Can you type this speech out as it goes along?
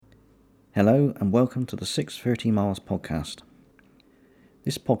Hello and welcome to the 630 Miles podcast.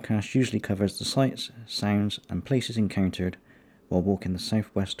 This podcast usually covers the sights, sounds and places encountered while walking the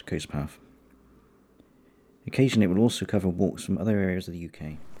southwest coast path. Occasionally it will also cover walks from other areas of the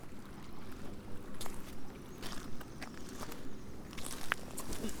UK.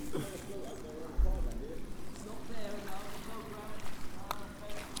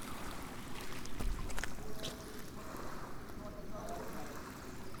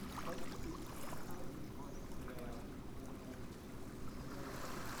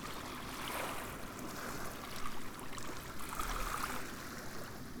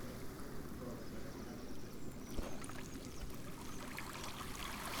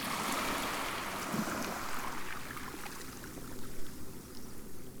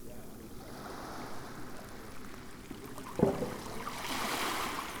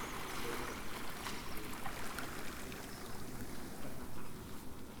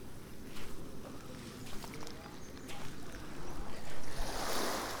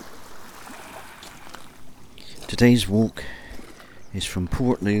 Today's walk is from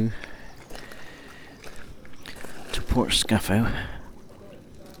Portloo to Port Scaffo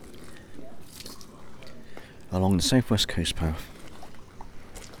along the southwest coast path.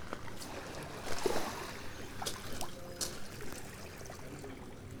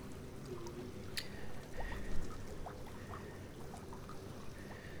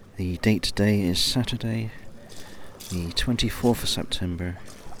 The date today is Saturday, the 24th of September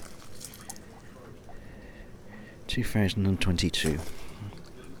 2022.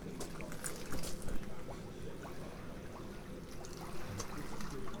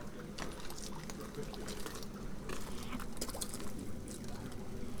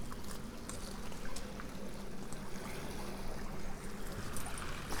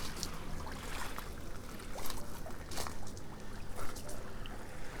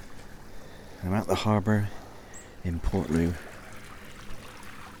 I'm at the harbour in Portloo.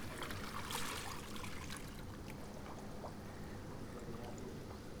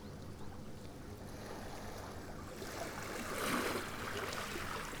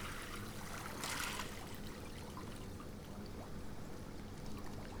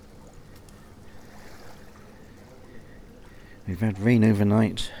 We've had rain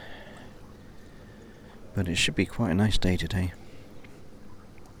overnight, but it should be quite a nice day today.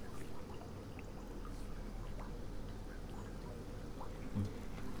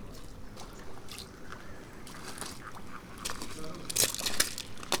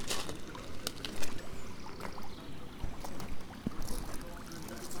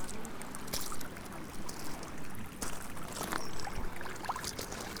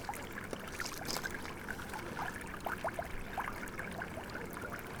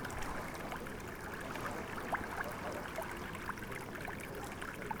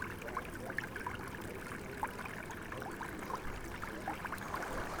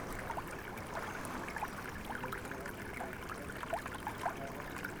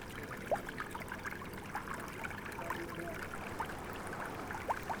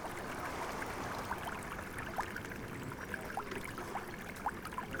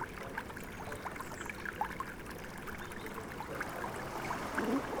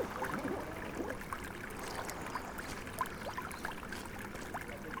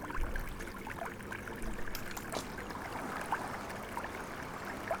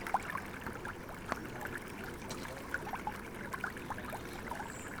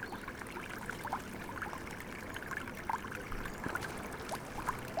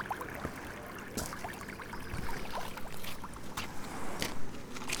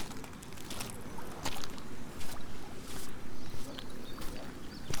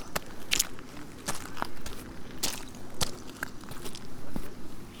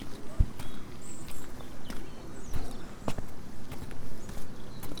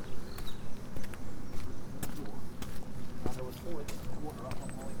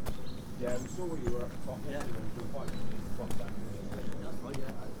 Yeah, we saw you were at the top. Yeah. That's right,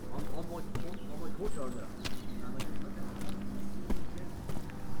 yeah. On my courtyard there.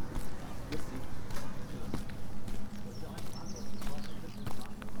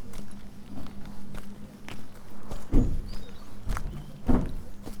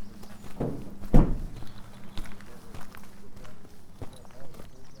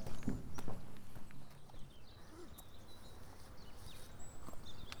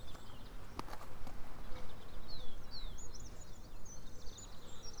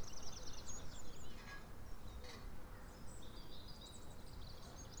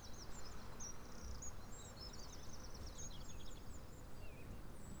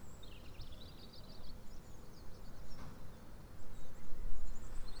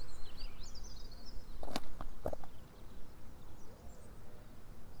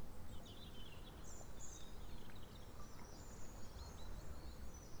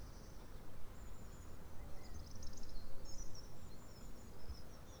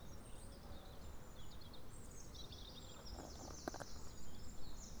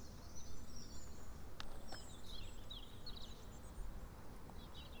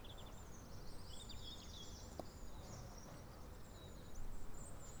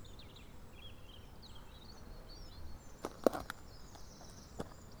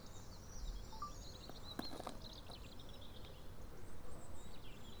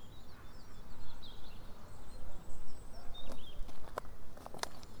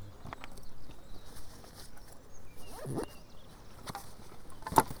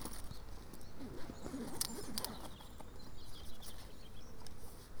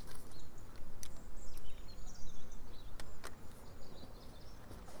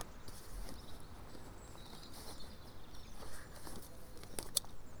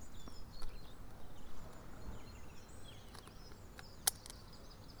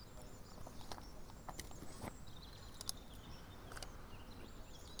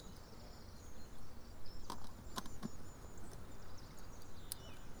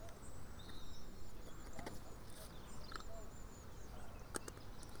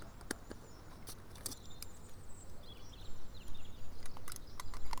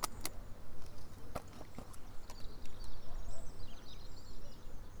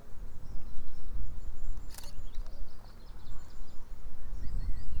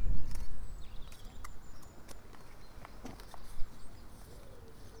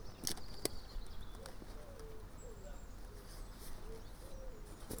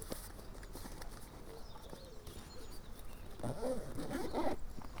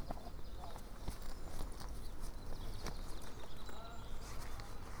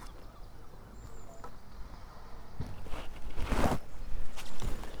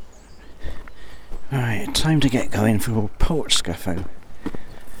 Right, time to get going for Port Scuffo.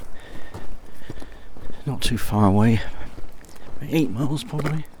 Not too far away, 8 miles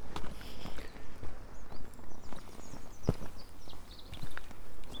probably.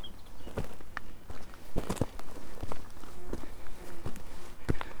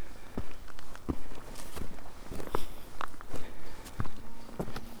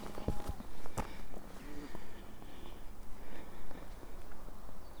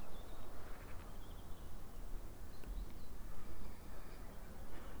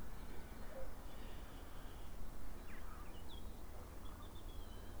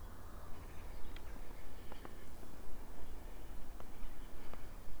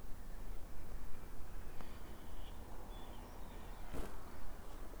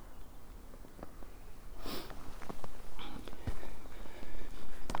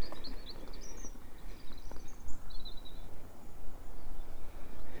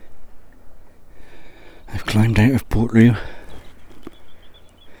 I've climbed out of Portloo.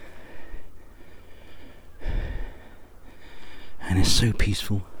 And it's so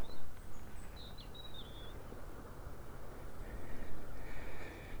peaceful.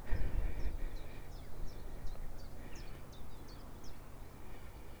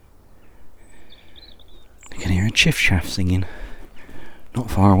 I can hear a chiff chaff singing,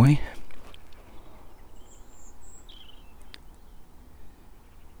 not far away.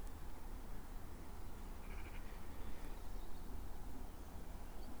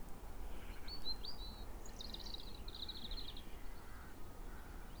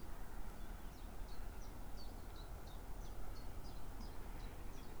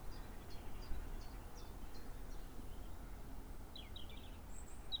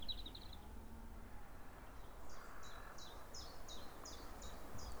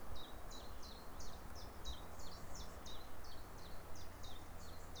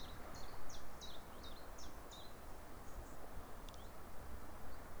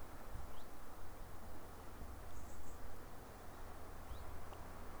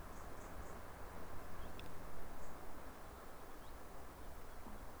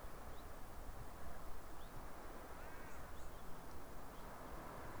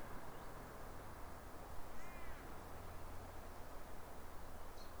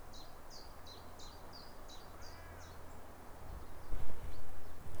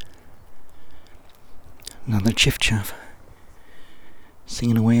 Another chiff chaff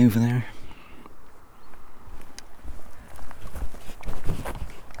singing away over there.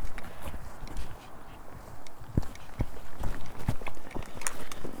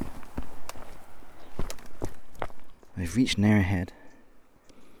 I've reached Nairhead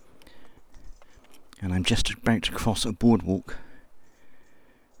and I'm just about to cross a boardwalk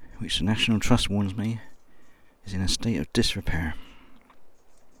which the National Trust warns me is in a state of disrepair.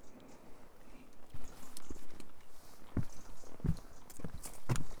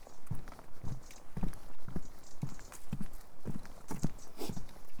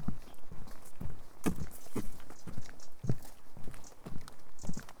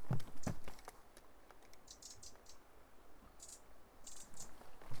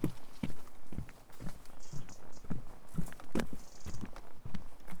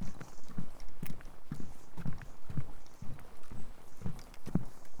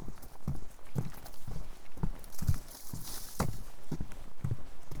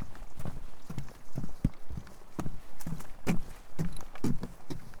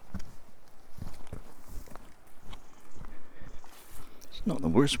 Not the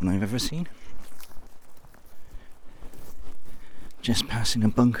worst one I've ever seen. Just passing a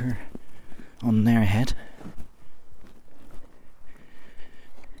bunker on Nairhead,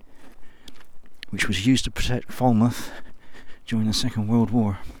 which was used to protect Falmouth during the Second World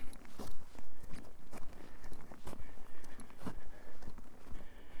War.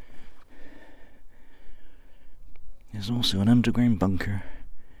 There's also an underground bunker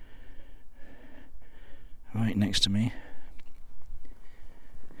right next to me.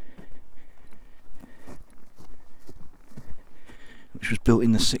 Which was built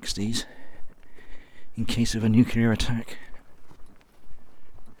in the 60s in case of a nuclear attack.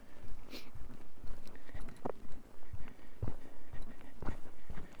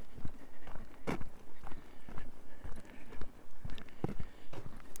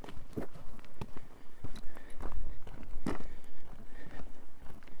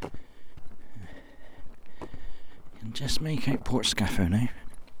 Can just make out Port Scuffo now.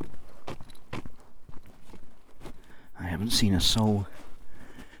 I haven't seen a soul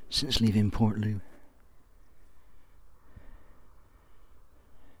since leaving Portloo.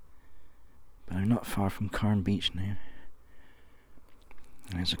 But I'm not far from Carn Beach now.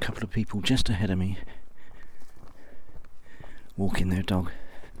 There's a couple of people just ahead of me walking their dog.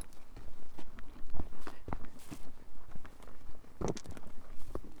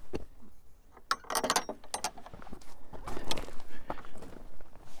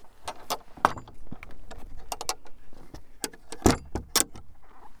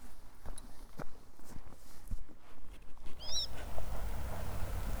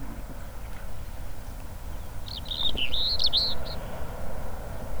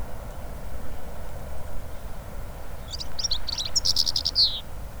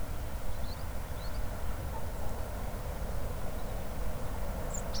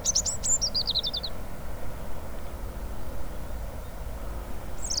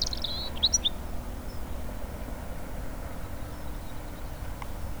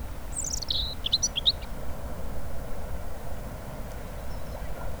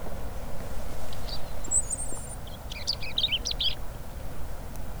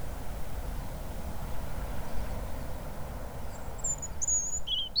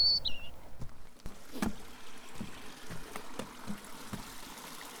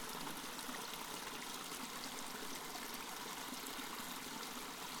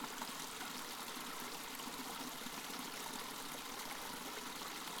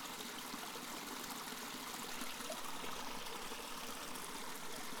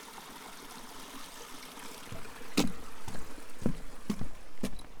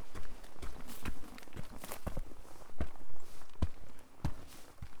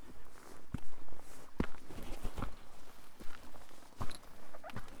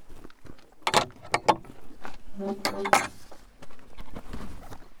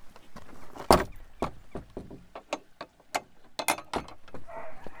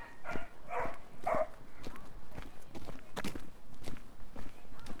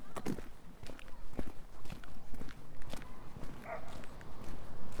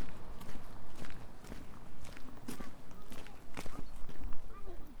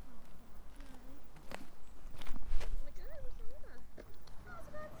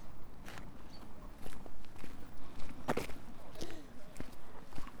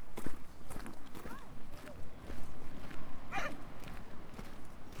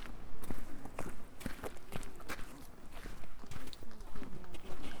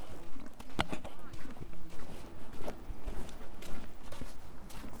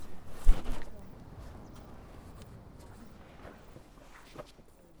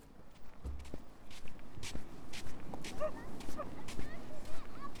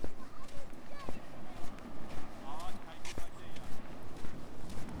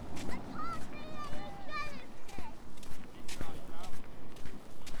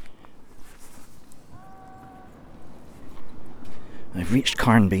 I've reached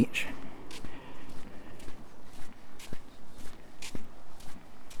Carn Beach.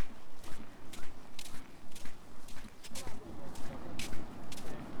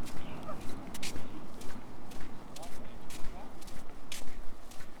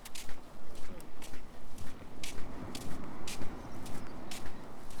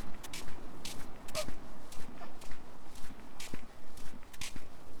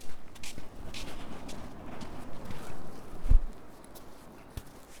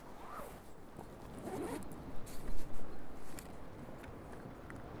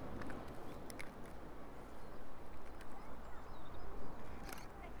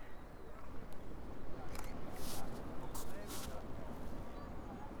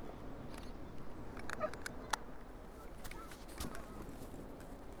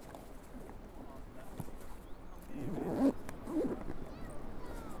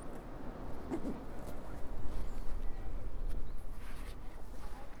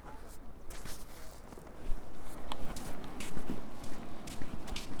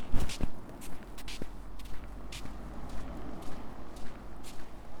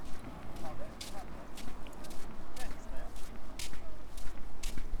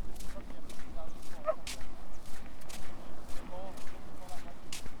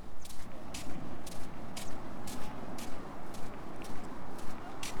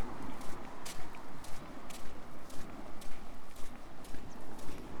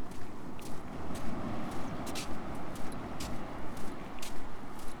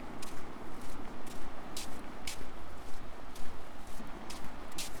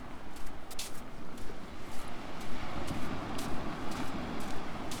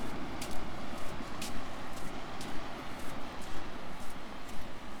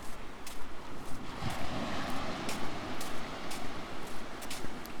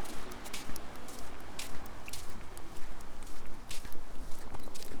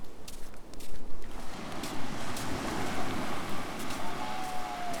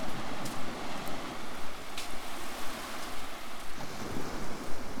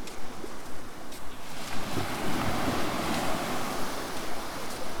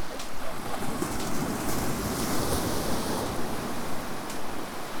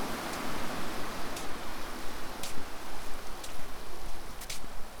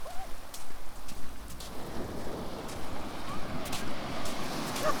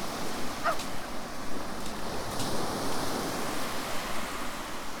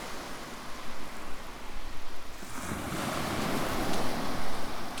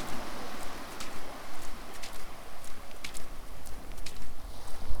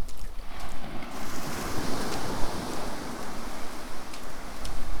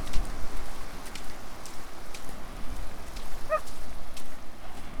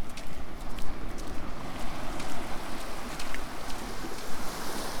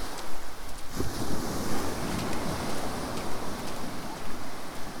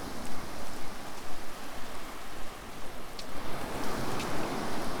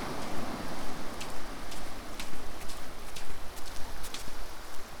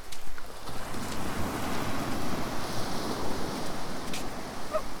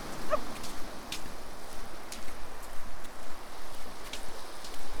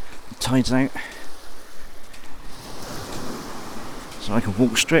 tide's out, so I can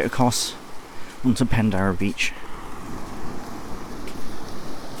walk straight across onto Pendarrow Beach.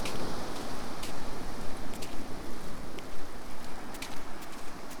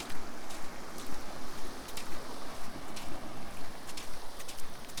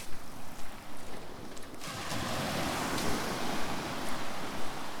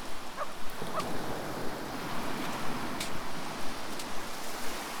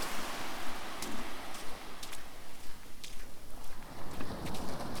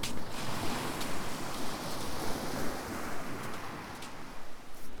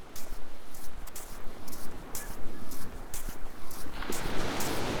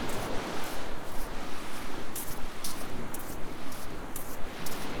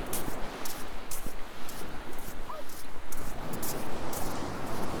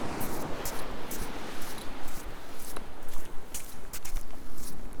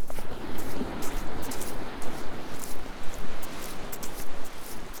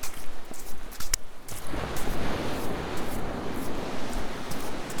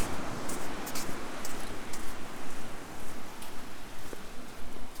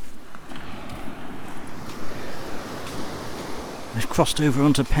 I've crossed over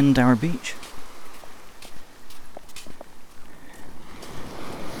onto Pendarrow Beach.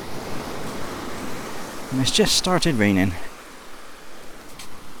 And it's just started raining.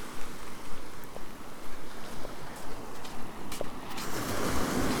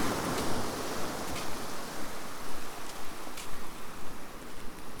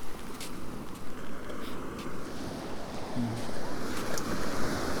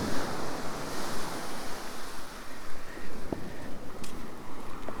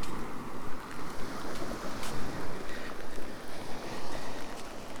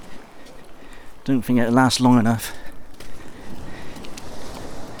 Don't think it'll last long enough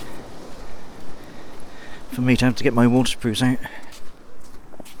for me to have to get my waterproofs out.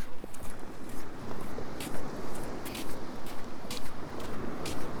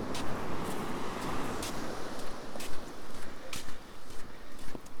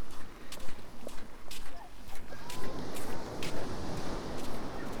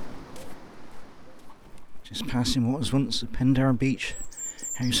 Just passing what was once the Pendarrow Beach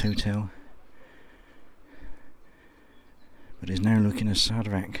House Hotel, but is now looking as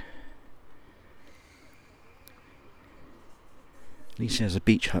Sadrak. At least there's a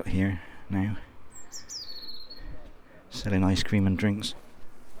beach hut here now, selling ice cream and drinks.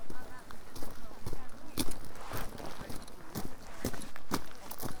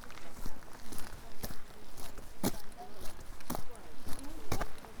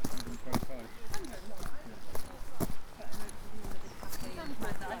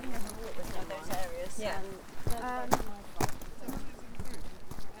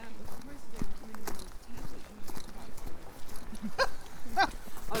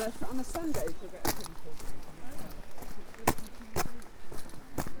 On a Sunday, you'll get a pimple.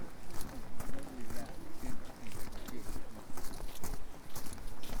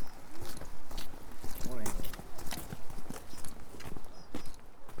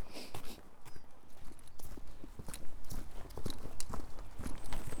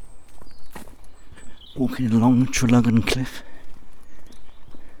 Walking along Treluggan Cliff,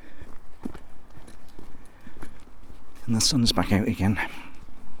 and the sun's back out again.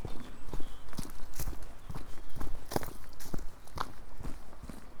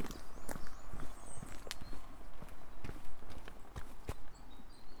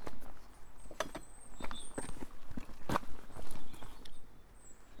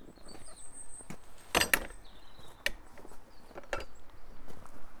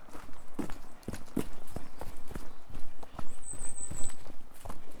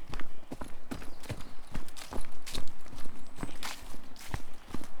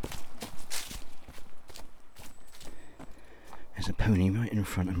 There's a pony right in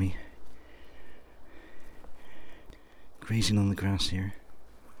front of me, grazing on the grass here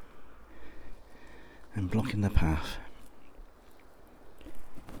and blocking the path.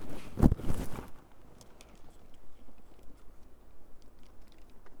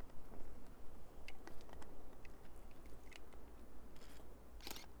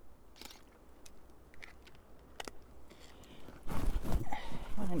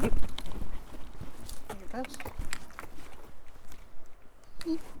 Here it goes.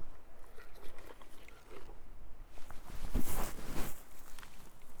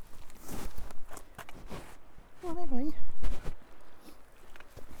 Oh, there we go.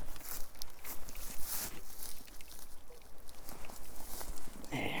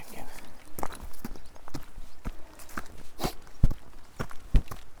 There we go.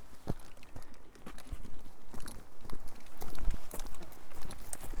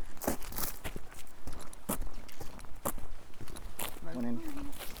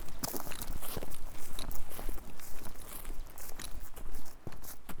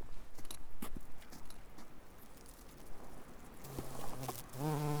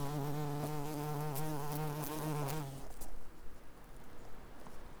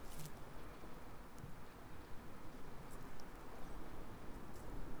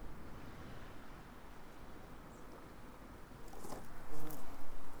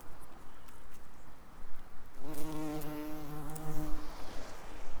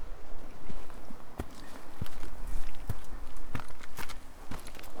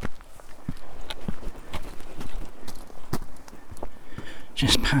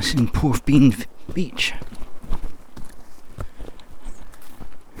 Just passing Porthbean Beach.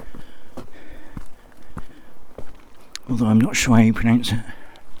 Although I'm not sure how you pronounce it.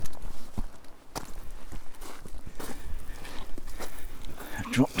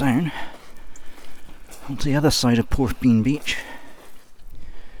 I've dropped down onto the other side of Porthbean Beach,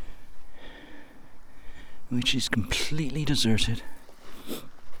 which is completely deserted.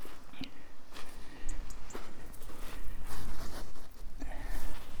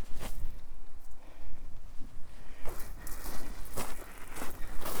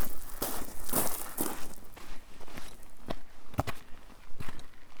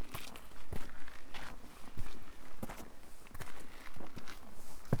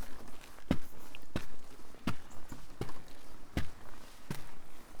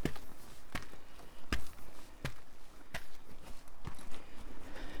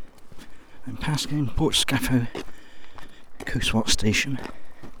 I'm passing Port Scaffow Coastwalk Station.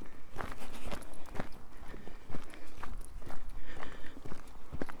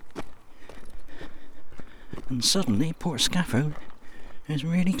 And suddenly Port Scaffow is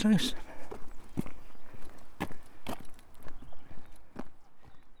really close.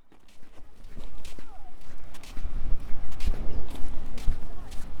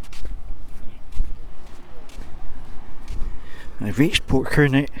 I've reached Port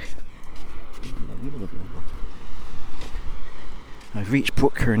Kernick. I've reached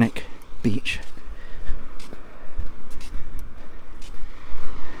Port Kernick Beach.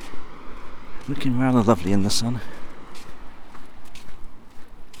 Looking rather lovely in the sun.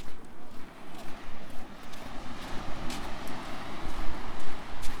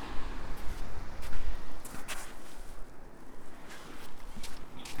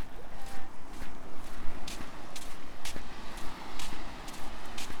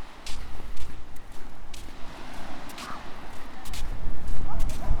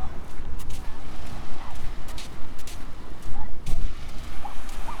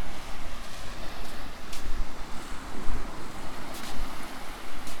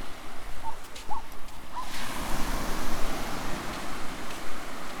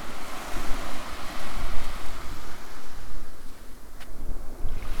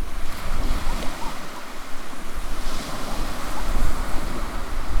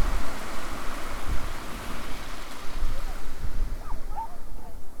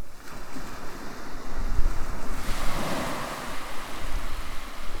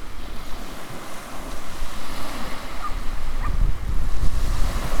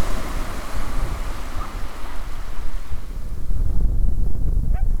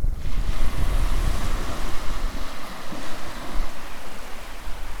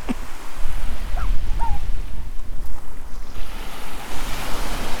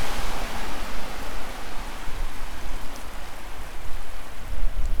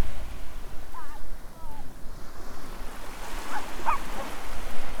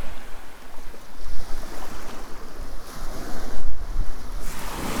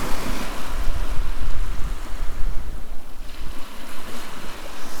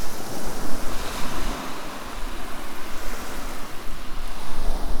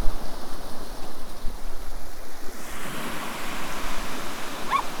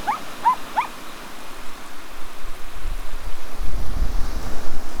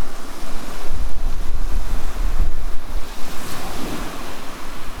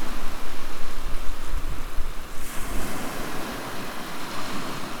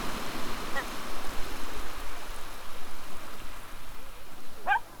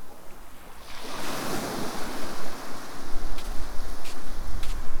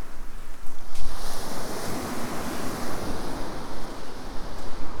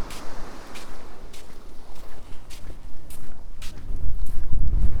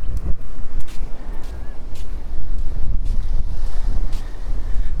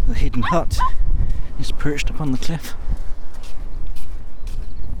 The hidden hut is perched upon the cliff.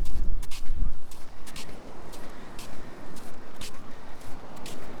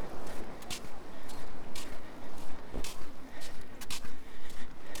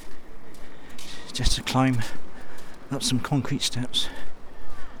 Just to climb up some concrete steps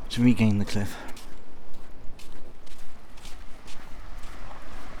to regain the cliff.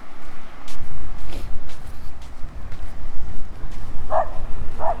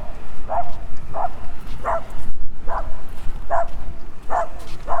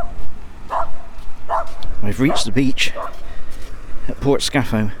 I've reached the beach at Port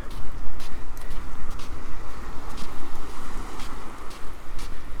Scaffow.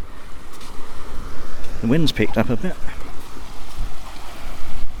 The wind's picked up a bit.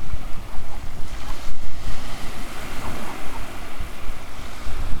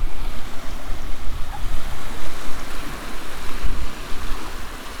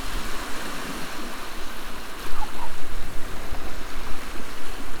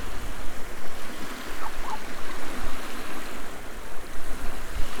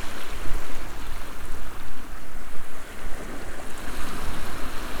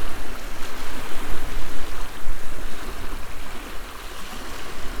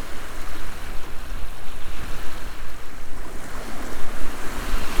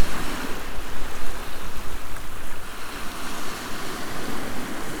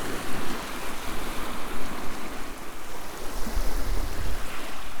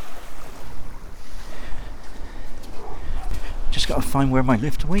 Gotta find where my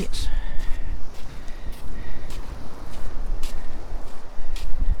lift waits.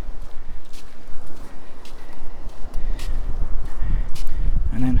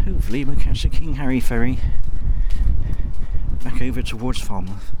 And then hopefully we'll catch the King Harry ferry back over towards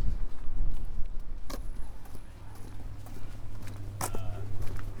Falmouth.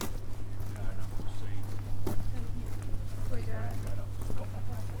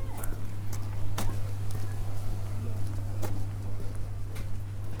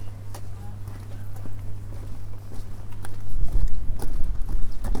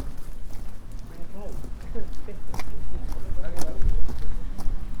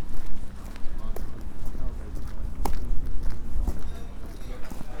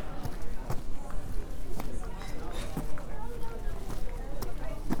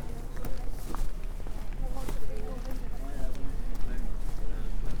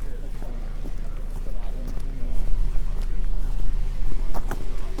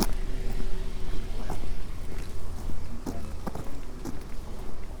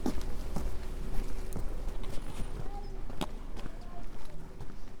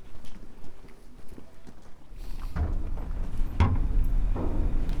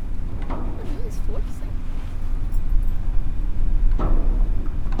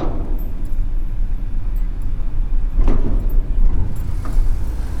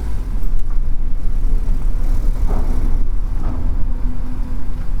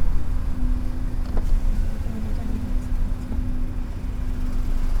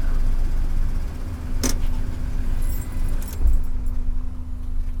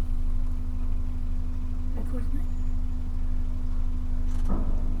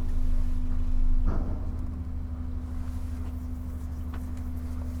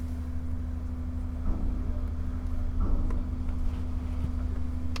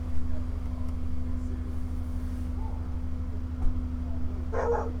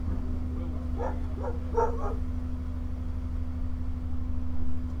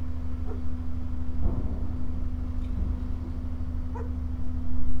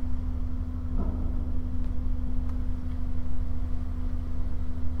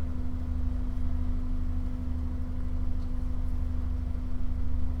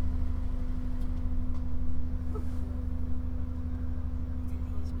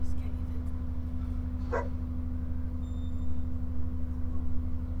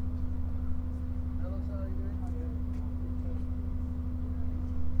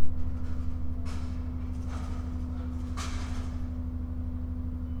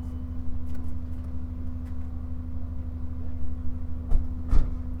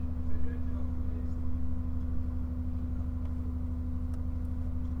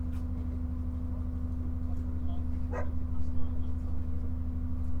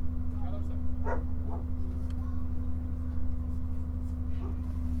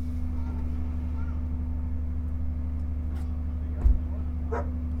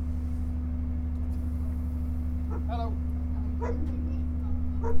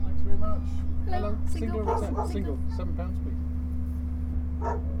 Single, single, £7, please.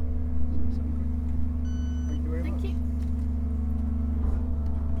 Thank you very much. Thank you.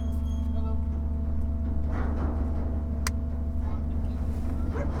 Hello.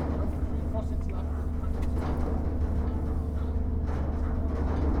 Cross into that.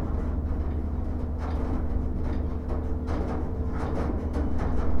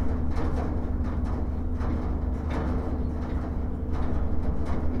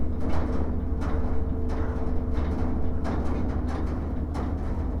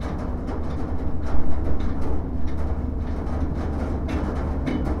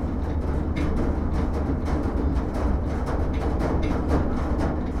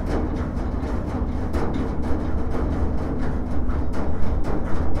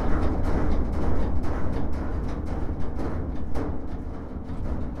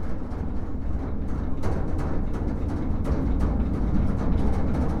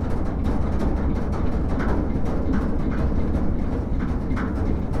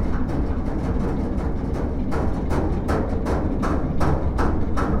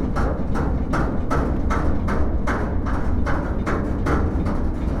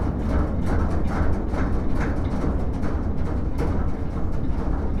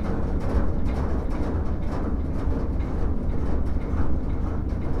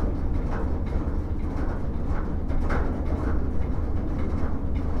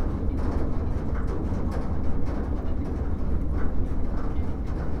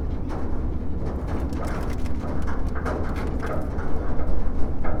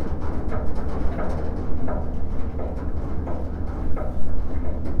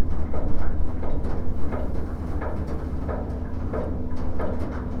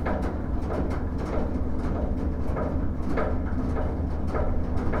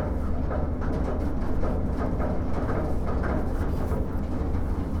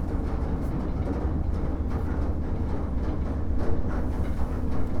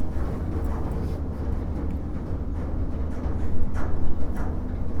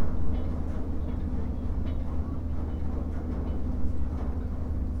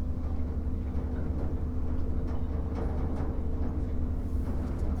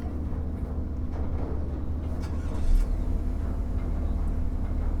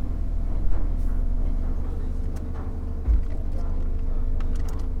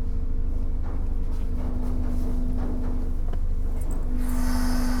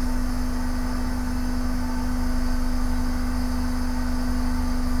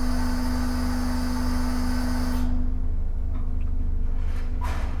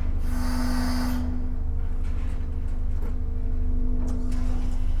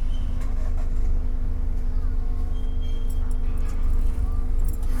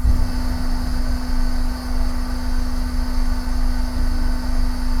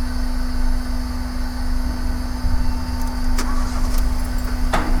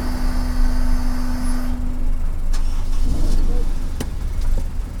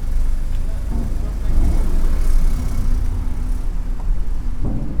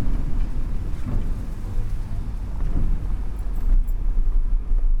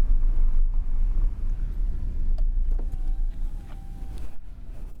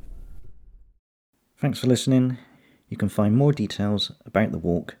 Thanks for listening. You can find more details about the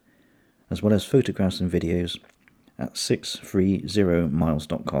walk, as well as photographs and videos, at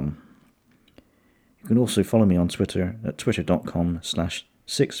 630miles.com. You can also follow me on Twitter at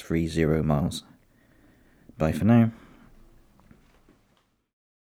twitter.com/630miles. Bye for now.